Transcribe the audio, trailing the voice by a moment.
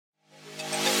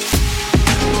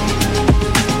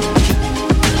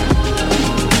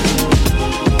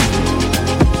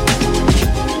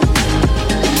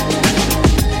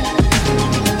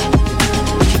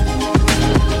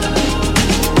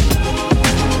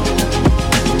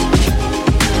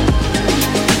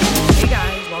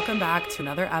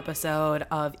another episode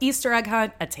of Easter Egg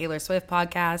Hunt, a Taylor Swift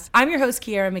podcast. I'm your host,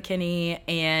 Kiara McKinney,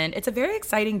 and it's a very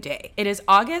exciting day. It is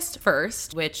August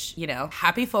 1st, which,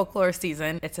 happy folklore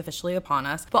season. It's officially upon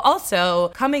us. But also,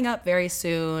 coming up very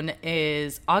soon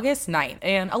is August 9th,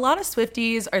 and a lot of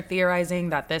Swifties are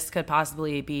theorizing that this could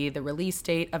possibly be the release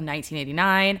date of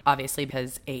 1989, obviously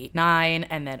because 8-9,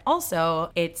 and then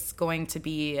also it's going to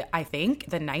be, I think,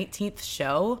 the 19th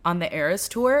show on the Eras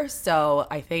Tour. So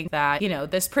I think that,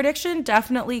 this prediction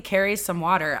definitely carries some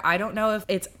water. I don't know if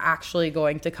it's actually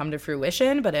going to come to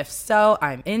fruition, but if so,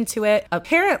 I'm into it.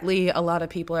 Apparently, a lot of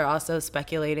people are also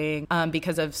speculating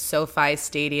because of SoFi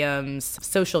Stadium's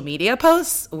social media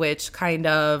posts, which kind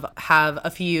of have a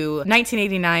few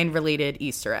 1989 related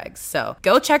Easter eggs. So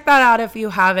go check that out if you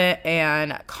haven't,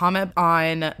 and comment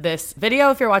on this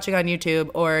video if you're watching on YouTube,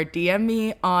 or DM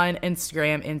me on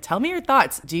Instagram and tell me your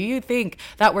thoughts. Do you think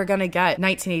that we're going to get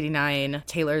 1989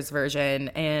 Taylor's version?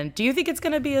 And do you think it's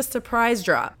going to be a surprise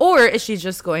drop? Or is she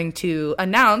just going to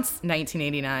announce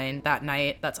 1989 that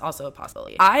night? That's also a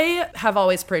possibility. I have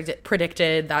always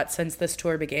predicted that since this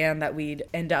tour began that we'd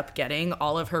end up getting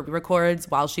all of her records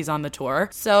while she's on the tour.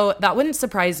 So that wouldn't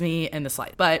surprise me in the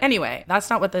slightest. But anyway, that's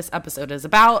not what this episode is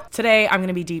about. Today, I'm going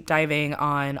to be deep diving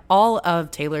on all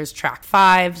of Taylor's track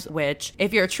fives, which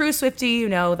if you're a true Swiftie, you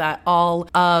know that all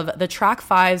of the track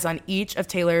fives on each of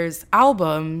Taylor's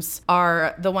albums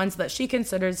are the ones that she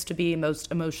considers to be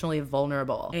most emotionally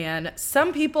vulnerable. And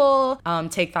some people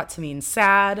take that to mean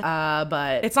sad,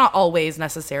 but it's not always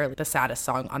necessarily the saddest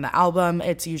song on the album.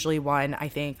 It's usually one, I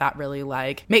think, that really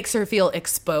makes her feel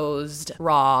exposed,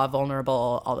 raw,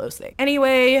 vulnerable, all those things.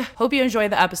 Anyway, hope you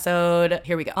enjoyed the episode.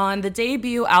 Here we go. On the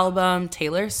debut album,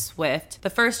 Taylor Swift, the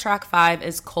first track 5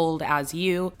 is Cold As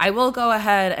You. I will go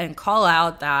ahead and call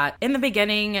out that in the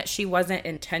beginning, she wasn't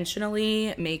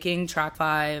intentionally making track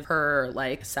 5 her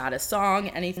saddest song,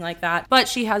 anything like that. But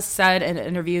she has said in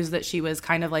interviews that she was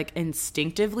kind of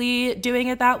instinctively doing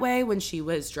it that way when she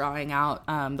was drawing out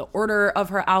the order of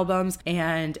her albums,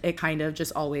 and it kind of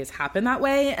just always happened that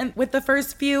way. And with the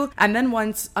first few, and then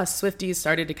once us Swifties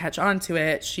started to catch on to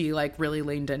it, she really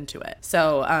leaned into it.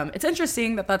 So it's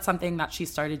interesting that that's something that she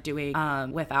started doing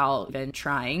without even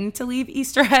trying to leave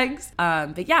Easter eggs.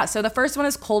 But yeah, so the first one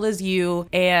is Cold As You,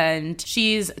 and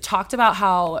she's talked about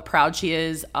how proud she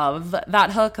is of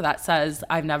that hook that says,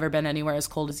 "I've never been anywhere as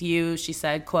cold as you." She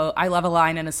said, quote, "I love a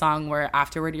line in a song where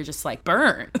afterward you're just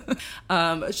burn."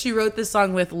 She wrote this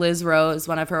song with Liz Rose,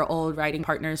 one of her old writing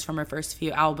partners from her first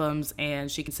few albums,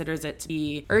 and she considers it to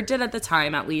be, or did at the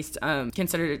time at least,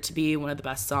 considered it to be one of the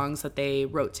best songs that they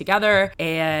wrote together.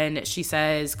 And she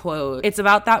says, quote, "It's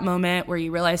about that moment where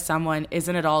you realize someone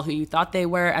isn't at all who you thought they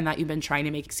were, and that you've been trying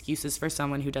to make excuses for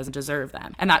someone who doesn't deserve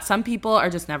them, and that some people are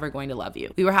just never going to love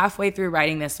you. We were halfway through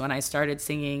writing this when I started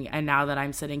singing, and now that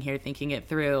I'm sitting here thinking it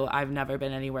through, I've never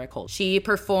been anywhere cold." She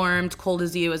performed Cold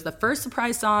As You as the first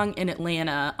surprise song in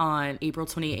Atlanta on April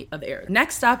 28th of the year.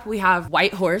 Next up, we have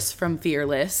White Horse from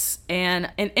Fearless. And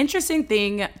an interesting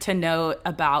thing to note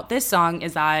about this song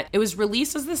is that it was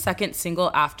released as the second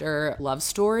single after Love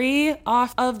Story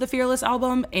off of the Fearless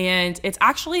album, and it's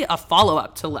actually a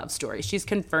follow-up to Love Story. She's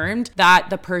confirmed that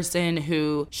the person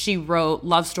who she wrote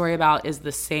Love Story about is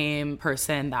the same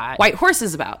person that White Horse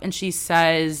is about. And she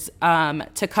says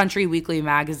to Country Weekly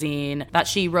magazine that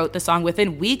she wrote the song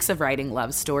within weeks of writing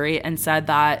Love Story, and said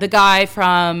that the guy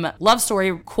from Love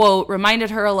Story, quote, reminded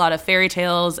her a lot of fairy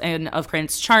tales and of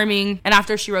Prince Charming. And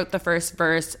after she wrote the first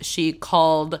verse, she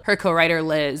called her co-writer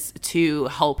Liz to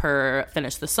help her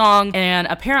finish the song, and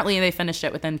apparently they finished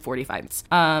it within 45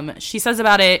 minutes. She says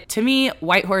about it, "To me,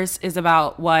 White Horse is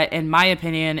about what, in my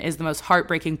opinion, is the most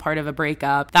heartbreaking part of a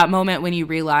breakup. That moment when you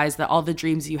realize that all the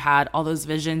dreams you had, all those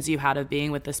visions you had of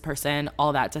being with this person,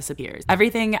 all that disappears.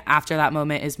 Everything after that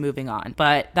moment is moving on.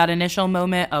 But that initial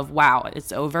moment of, wow,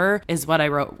 it's over, is what I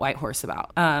wrote White Horse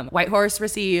about." White Horse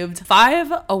received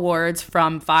 5 awards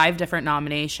from 5 different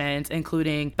nominations,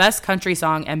 including Best Country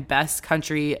Song and Best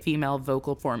Country Female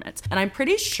Vocal Performance. And I'm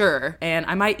pretty sure, and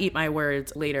I might eat my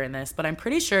words later in this, but I'm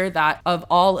pretty sure that of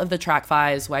all of the track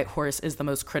 5s, White Horse is the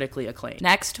most critically acclaimed.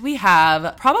 Next, we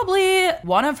have probably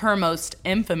one of her most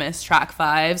infamous track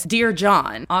 5s, Dear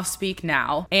John, off Speak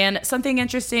Now. And something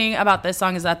interesting about this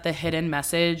song is that the hidden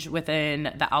message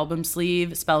within the album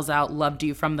sleeve spells out "loved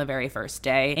you from the very first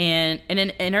day." And in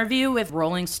an interview with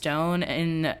Rolling Stone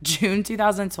in June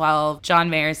 2012, John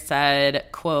Mayer said,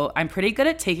 quote, "I'm pretty good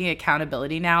at taking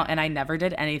accountability now, and I never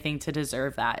did anything to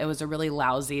deserve that. It was a really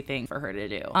lousy thing for her to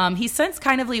do." He since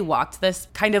kind of walked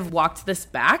this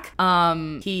back.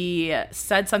 He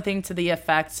said something to the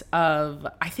effect of,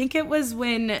 I think it was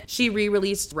when she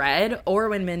re-released Red or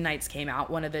when Midnights came out,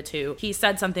 one of the two. He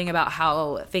said something about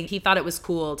how he thought it was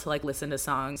cool to like listen to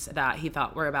songs that he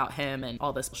thought were about him and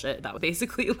all this shit that was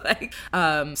basically like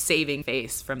saving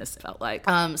face from this, felt like.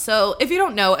 So if you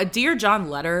don't know, a Dear John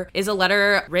letter is a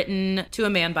letter written to a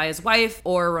man by his wife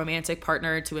or romantic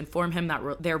partner to inform him that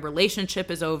their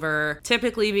relationship is over,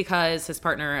 typically because his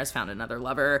partner has found another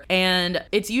lover. And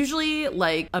it's usually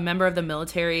like a member of the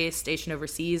military stationed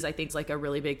overseas. I think it's like a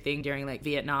really big thing during like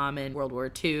Vietnam and World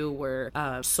War II, where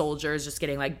soldiers just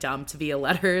getting like dumped via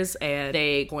letters, and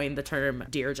they coined the term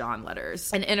Dear John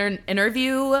letters. And in an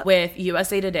interview with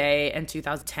USA Today in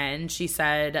 2010, she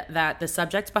said that the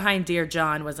subject behind Dear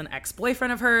John was an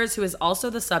ex-boyfriend of hers who is also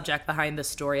the subject behind The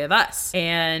Story of Us.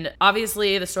 And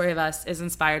obviously The Story of Us is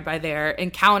inspired by their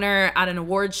encounter at an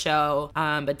award show,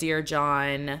 but Dear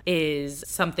John is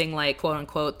something like, quote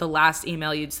unquote, the last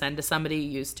email you'd send to somebody you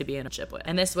used to be in a ship with.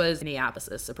 And this was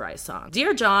Minneapolis' surprise song.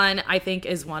 Dear John, I think,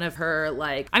 is one of her,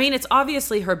 like, I mean, it's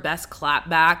obviously her best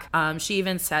clapback. She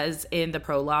even says in the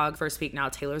prologue for Speak Now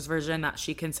Taylor's version that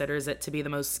she considers it to be the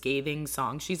most scathing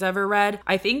song she's ever read,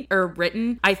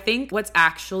 written. I think what's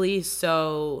actually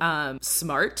so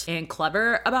smart and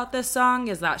clever about this song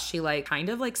is that she like kind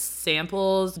of like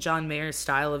samples John Mayer's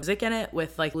style of music in it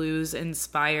with like blues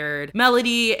inspired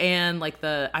melody and like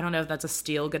I don't know if that's a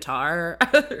steel guitar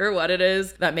or what it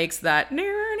is that makes that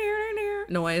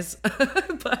noise,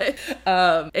 but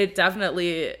it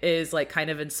definitely is like kind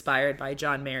of inspired by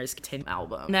John Mayer's Tin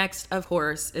album. Next, of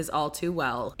course, is All Too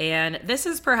Well, and this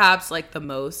is perhaps like the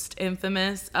most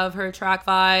infamous of her track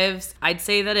fives. I'd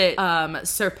say that it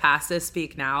surpasses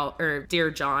Speak Now or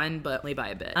Dear John, but only by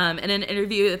a bit. In an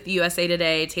interview with USA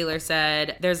Today, Taylor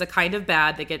said, "There's a kind of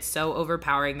bad that gets so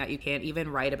overpowering that you can't even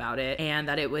write about it, and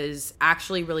that it was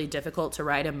actually really difficult to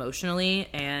write emotionally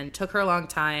and took her a long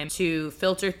time to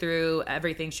filter through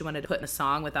everything she wanted to put in a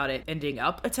song without it ending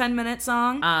up a 10-minute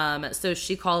song." So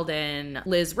she called in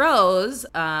Liz Rose,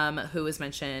 who was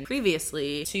mentioned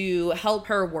previously, to help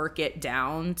her work it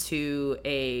down to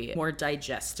a more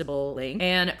digestible length.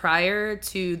 And prior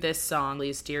to this song, at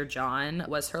least Dear John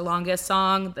was her longest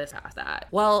song. This has that.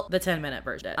 Well, the 10-minute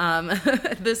version.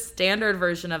 The standard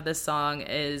version of this song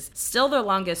is still the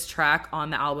longest track on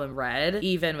the album Red,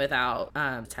 even without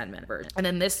 10-minute version. And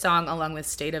then this song, along with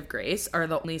State of Grace, are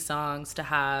the only songs to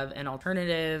have an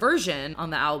alternative version on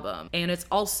the album. And it's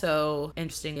also,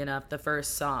 interesting enough, the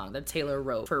first song that Taylor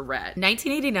wrote for Red.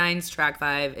 1989's track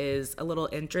 5 is a little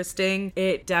interesting.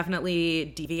 It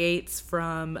definitely deviates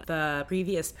from the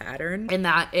previous pattern in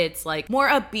that it's like more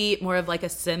upbeat, more of like a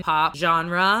synth pop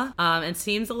genre, and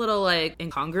seems a little like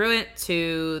incongruent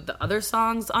to the other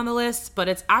songs on the list, but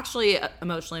it's actually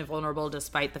emotionally vulnerable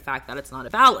despite the fact that it's not a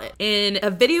ballad. In a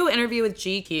video interview with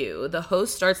GQ, the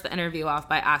host starts the interview off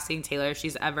by asking Taylor if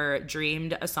she's ever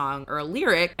dreamed a song or a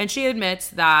lyric, and she admits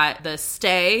that the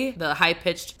stay, the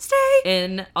high-pitched stay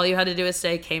in All You Had to Do Is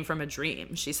Stay, came from a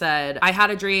dream. She said, "I had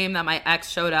a dream that my ex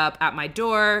showed up at my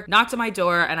door, knocked on my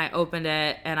door, and I opened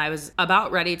it, and I was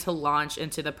about ready to launch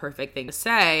into the perfect thing to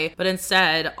say, but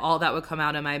instead, all that would come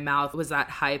out of my mouth was that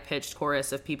high-pitched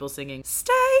chorus of people singing,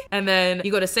 'Stay!' And then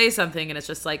you go to say something, and it's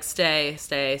just like, 'Stay,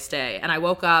 stay, stay.' And I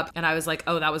woke up, and I was like,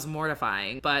 oh, that was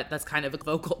mortifying, but that's kind of a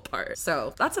vocal part."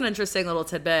 So that's an interesting little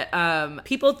tidbit.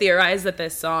 People theorize that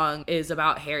this song is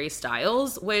about Harry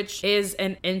Styles, which is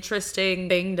an interesting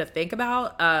thing to think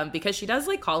about, because she does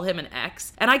like call him an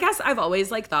ex. And I guess I've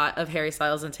always like thought of Harry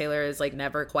Styles and Taylor as like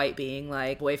never quite being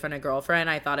like boyfriend and girlfriend.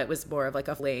 I thought it was more of like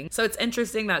a fling. So it's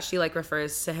interesting that she like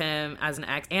refers to him as an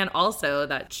ex, and also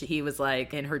that he was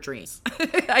like in her dreams.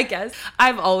 I guess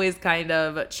I've always kind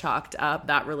of chalked up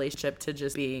that relationship to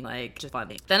just being like just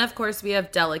funny. Then of course we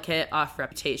have Delicate off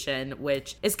Reputation,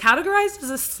 which is categorized as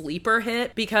a sleeper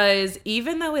hit because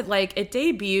even though it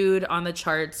debuted on the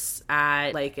charts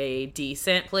at like a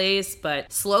decent place,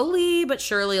 but slowly but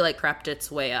surely like crept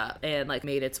its way up and like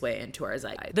made its way into our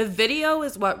zeitgeist. The video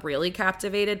is what really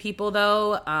captivated people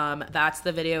though. That's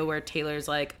the video where Taylor's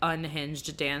like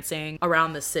unhinged dancing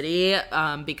around the city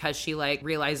because she like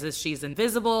realizes she's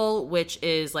invisible, which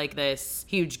is like this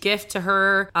huge gift to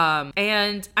her.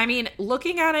 And I mean,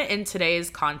 looking at it in today's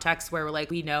context where like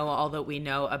we know all that we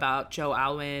know about Joe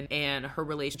Alwyn and her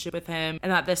relationship with him,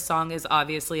 and that this song is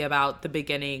obviously about the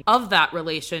beginning of that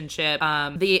relationship,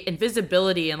 the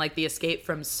invisibility and like the escape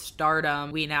from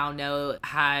stardom we now know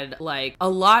had like a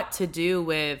lot to do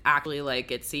with actually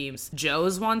like it seems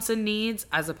Joe's wants and needs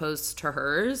as opposed to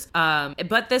hers.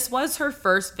 But this was her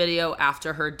first video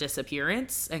after her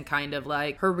disappearance and kind of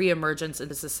like her reemergence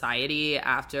into society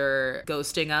after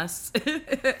ghosting us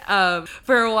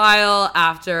for a while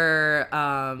after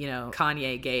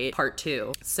Kanye Gate Part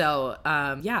 2. So,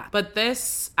 yeah. But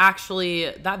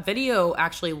that video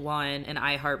actually won an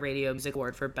iHeartRadio Music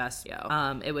Award for Best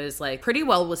Video. It was like pretty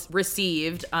well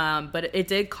received, but it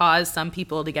did cause some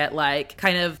people to get like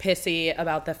kind of pissy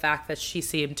about the fact that she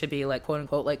seemed to be like, quote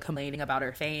unquote, like complaining about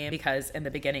her fame, because in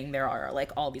the beginning there are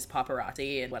like all these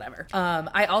paparazzi and whatever.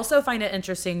 I also find it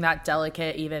interesting that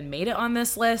Delicate even made it on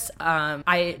this list.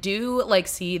 I do like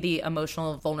see the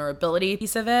emotional vulnerability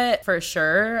piece of it for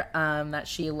sure, that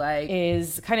she like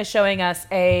is kind of showing us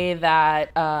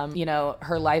that you know,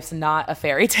 her life's not a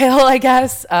fairy tale, I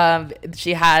guess.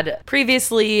 She had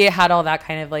previously had all that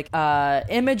kind of like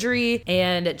imagery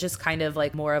and just kind of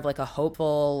like more of like a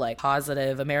hopeful, like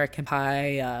positive American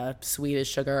Pie, sweet as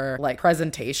sugar like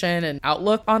presentation and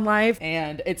outlook on life,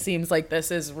 and it seems like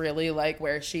this is really like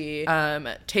where she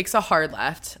takes a hard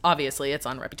left. Obviously it's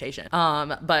on Reputation,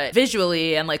 but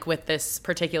visually and like with this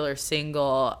particular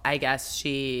single, I guess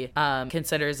she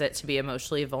considers it to be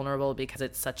emotionally vulnerable because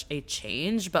it's such a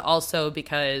change, but also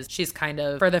because she's kind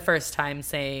of for the first time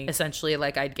saying essentially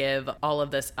like, I'd give all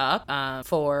of this up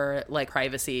for like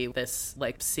privacy, this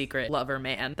like secret lover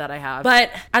man that I have.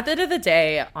 But at the end of the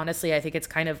day, honestly, I think it's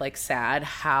kind of like sad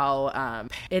how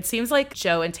it seems like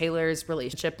Joe and Taylor's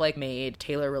relationship like made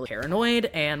Taylor really paranoid,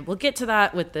 and we'll get to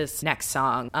that with this next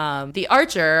song. The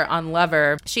Archer on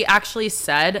Lover, she actually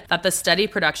said that the steady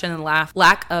production and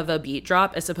lack of a beat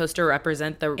drop is supposed to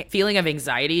represent the feeling of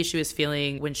anxiety she was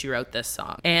feeling when she wrote this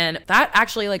song, and that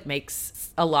actually like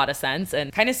makes a lot of sense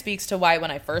and kind of speaks to why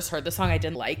when I first heard the song I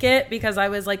didn't like it, because I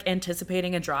was like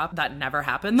anticipating a drop that never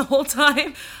happened the whole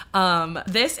time.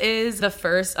 This is the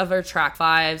first of her track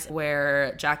fives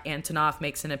where Jack Antonoff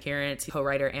makes an appearance,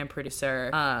 co-writer and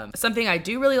producer. Something I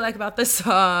do really like about this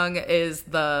song is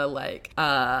the like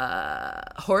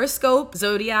horoscope,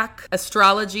 zodiac,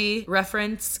 astrology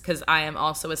reference, because I am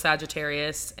also a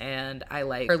Sagittarius and I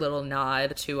like her little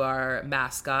nod to our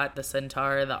mascot, the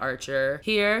centaur, the archer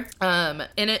here.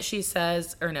 In it, she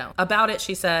says, about it,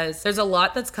 she says, there's a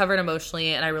lot that's covered emotionally,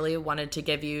 and I really wanted to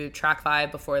give you track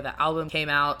 5 before the album came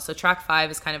out. So track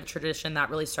 5 is kind of a tradition that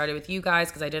really started with you guys,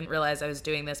 because I didn't realize I was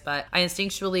doing this, but I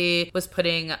instinctually was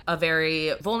putting a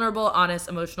very vulnerable, honest,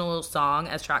 emotional song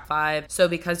as track 5. So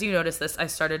because you noticed this, I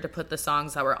started to put the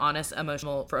songs that were honest,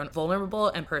 emotional, vulnerable,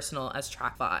 and personal as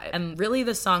track 5. And really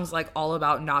the song's like all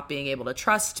about not being able to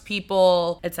trust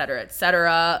people, etc.,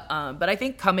 etc. But I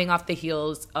think coming off the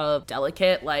heels of Delicate,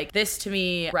 like this to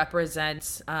me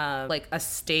represents like a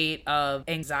state of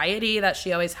anxiety that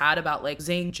she always had about like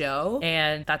losing Joe,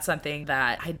 and that's something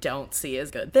that I don't see as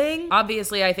a good thing.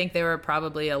 Obviously I think there were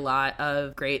probably a lot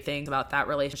of great things about that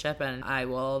relationship, and I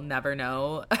will never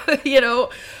know you know,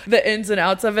 the ins and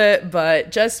outs of it,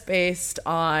 but just based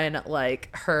on like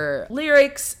her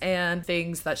lyrics and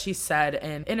things that she said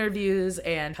in interviews,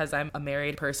 and because I'm a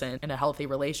married person in a healthy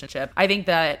relationship, I think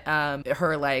that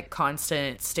her like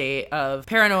constant state of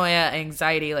paranoia,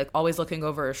 anxiety, like always looking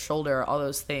over her shoulder, all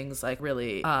those things like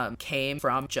really came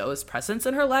from Joe's presence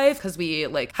in her life, because we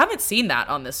like haven't seen that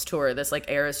on this tour, this like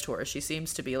Eras tour. She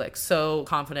seems to be like so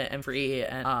confident and free,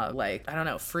 and like I don't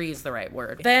know, free is the right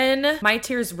word. Then My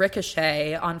Tears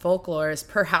Ricochet on Folklore is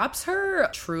perhaps her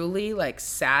truly like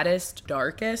saddest,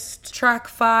 darkest track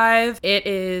 5. It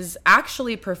is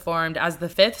actually performed as the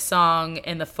 5th song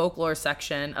in the Folklore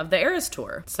section of the Eras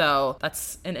tour, so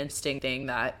that's an interesting thing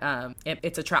that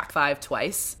it's a track 5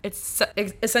 twice. It's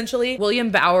essentially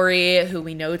William Bowery, who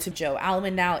we know to Joe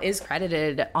Alman now, is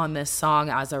credited on this song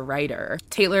as a writer.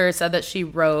 Taylor said that she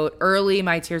wrote early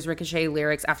My Tears Ricochet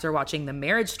lyrics after watching The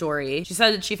Marriage Story. She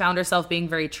said that she found herself being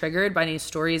very triggered by any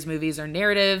stories, movies, or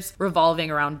narratives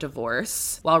revolving around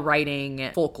divorce while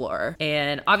writing Folklore.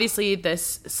 And obviously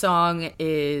this song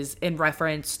is in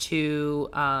reference to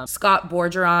Scott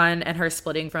Borgeron and her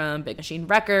splitting from Big Machine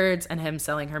Records and him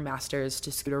selling her masters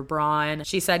to Scooter Braun.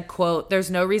 She said, quote,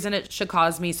 "There's no reason it should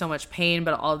cause me so much pain,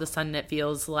 but all of a sudden it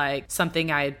feels like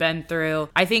something I had been through.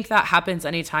 I think that happens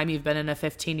anytime you've been in a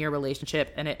 15-year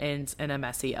relationship and it ends in a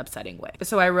messy, upsetting way.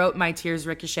 So I wrote My Tears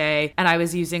Ricochet, and I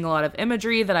was using a lot of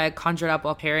imagery that I had conjured up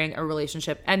while pairing a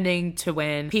relationship ending to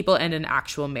when people end an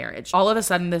actual marriage. All of a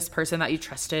sudden, this person that you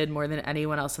trusted more than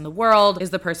anyone else in the world is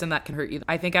the person that can hurt you."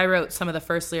 I think I wrote some of the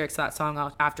first lyrics to that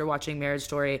song after watching Marriage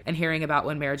Story and hearing about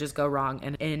when marriages go wrong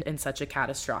and end in such a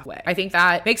catastrophic way. I think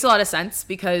that makes a lot of sense,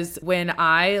 because when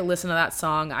I listen to that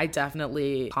song, I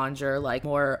definitely conjure like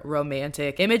more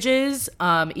romantic images,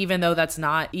 even though that's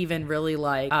not even really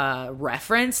like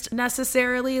referenced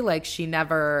necessarily. Like she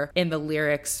never in the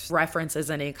lyrics references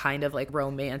any kind of like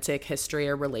romantic history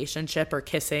or relationship or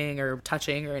kissing or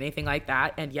touching or anything like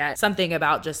that, and yet something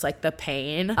about just like the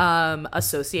pain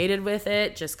associated with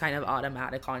it just kind of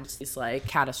automatically like on just these like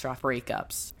catastrophic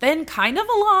breakups. Then kind of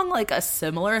along like a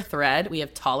similar thread, we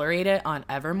have Tolerate It on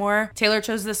Evermore. Taylor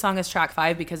chose this song as track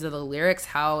 5 because of the lyrics,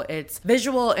 how it's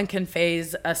visual and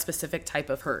conveys a specific type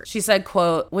of hurt. She said,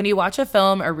 quote, "When you watch a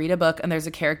film or read a book and there's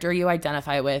a character you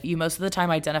identify with, you most of the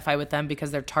time identify with them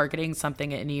because they're targeting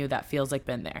something in you that feels like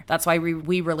been there. That's why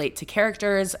we relate to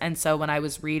characters." And so when I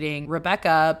was reading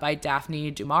Rebecca by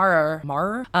Daphne du Maurier,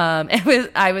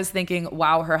 I was thinking,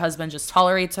 wow, her husband just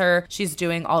tolerates her. She's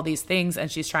doing all these things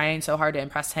and she's trying so hard to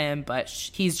impress him, but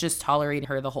he's just tolerating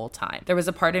her the whole time. There was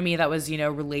a part of me that was,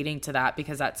 relating to that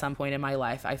because at some point in my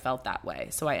life I felt that way.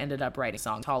 So I ended up writing a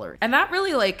song, Tolerate. And that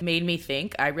really like made me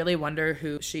think. I really wonder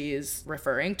who she's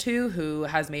referring to, who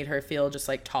has made her feel just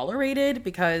like tolerated,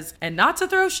 because, and not to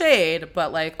throw shade,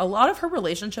 but like a lot of her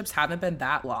relationships haven't been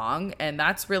that long. And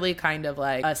that's really kind of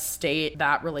like a state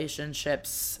that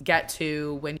relationships get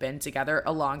to when you've been together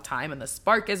a long time and the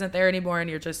spark isn't there anymore and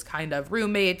you're just kind of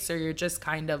roommates or you're just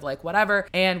kind of like whatever.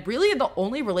 And really the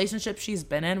only relationship she's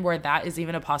been in where that is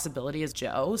even a possibility is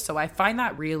Joe. So I find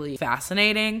that really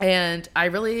fascinating. And I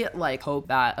really like hope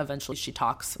that eventually she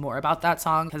talks more about that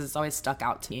song because it's always stuck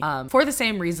out to me for the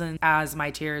same reason as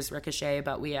My Tears, Ricochet,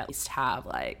 but we at least have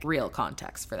like real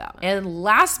context for that one. And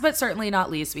last but certainly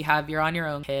not least, we have You're On Your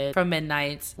Own Kid from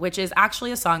Midnights, which is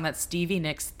actually a song that Stevie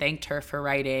Nicks thanked her for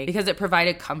writing because it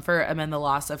provided comfort amid the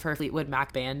loss of her Fleetwood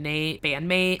Mac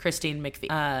bandmate Christine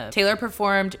McVie. Taylor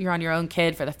performed You're On Your Own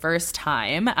Kid for the first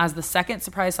time as the second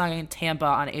surprise song in Tampa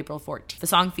on April 14th. The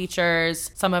song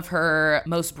features some of her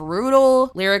most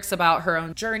brutal lyrics about her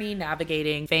own journey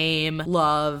navigating fame,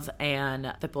 love, and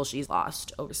the people she's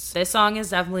lost. This song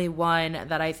is definitely one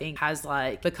that I think has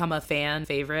like become a fan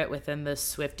favorite within the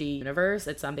Swiftie universe.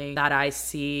 It's something that I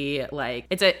see like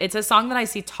it's a song that I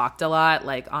see talked a lot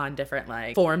like on different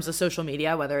like forms of social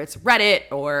media, whether it's Reddit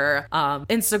or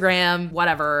Instagram,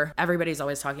 whatever. Everybody's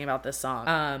always talking about this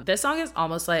song. This song is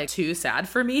almost like too sad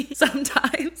for me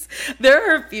sometimes.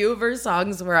 There are a few of her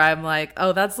songs where I'm like,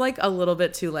 oh, that's like a little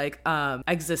bit too like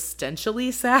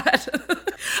existentially sad.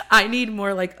 I need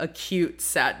more like acute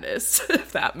sadness,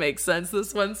 if that makes sense.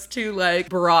 This one's too like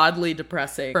broadly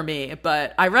depressing for me,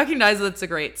 but I recognize that it's a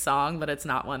great song, but it's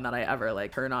not one that I ever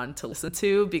like turn on to listen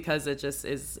to because it just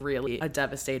is really a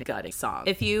devastating, gutting song.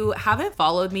 If you haven't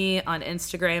followed me on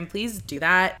Instagram, please do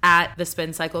that at The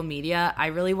Spin Cycle Media. I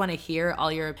really want to hear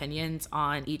all your opinions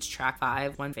on each track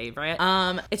 5, one favorite.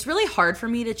 It's really hard for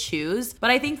me to choose, but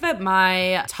I think that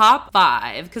my top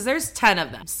 5, because there's 10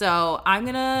 of them, so I'm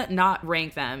gonna not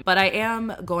rank them, but I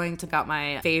am going to pick out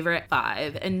my favorite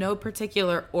 5 in no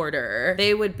particular order.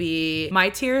 They would be My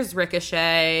Tears,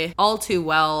 Ricochet, All Too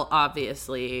Well,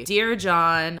 obviously, Dear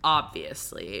John,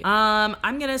 obviously.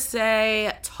 I'm gonna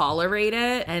say Tolerate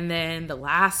It, and then the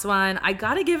last one, I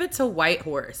gotta give it to White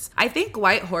Horse. I think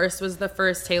White Horse was the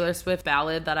first Taylor Swift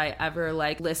ballad that I ever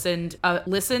like listened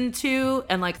to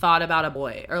and like thought about a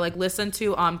boy, or like listened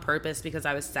to on purpose because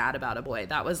I was sad about a boy.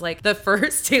 That was like the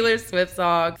first Taylor Swift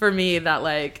song for me that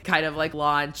like kind of like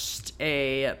launched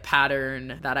a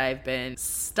pattern that I've been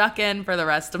stuck in for the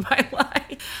rest of my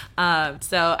life.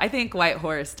 So I think White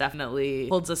Horse definitely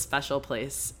holds a special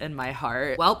place in my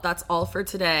heart. Well, that's all for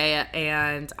today,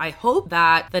 and I hope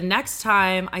that the next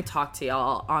time I talk to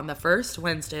y'all on the first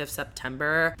Wednesday of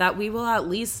September that we will at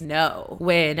least know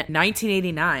when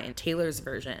 1989 Taylor's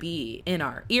version be in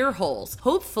our ear holes.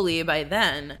 Hopefully by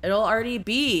then it'll already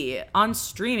be on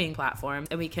streaming platforms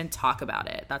and we can talk about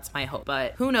it. That's my hope,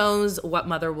 but who knows what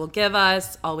Mother will give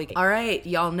us. All right,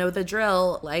 y'all know the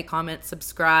drill. Like, comment,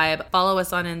 subscribe, follow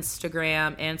us on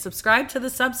Instagram, and subscribe to the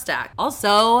Substack.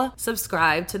 Also,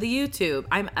 subscribe to the YouTube.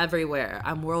 I'm everywhere.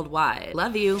 I'm worldwide.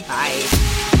 Love you. Bye.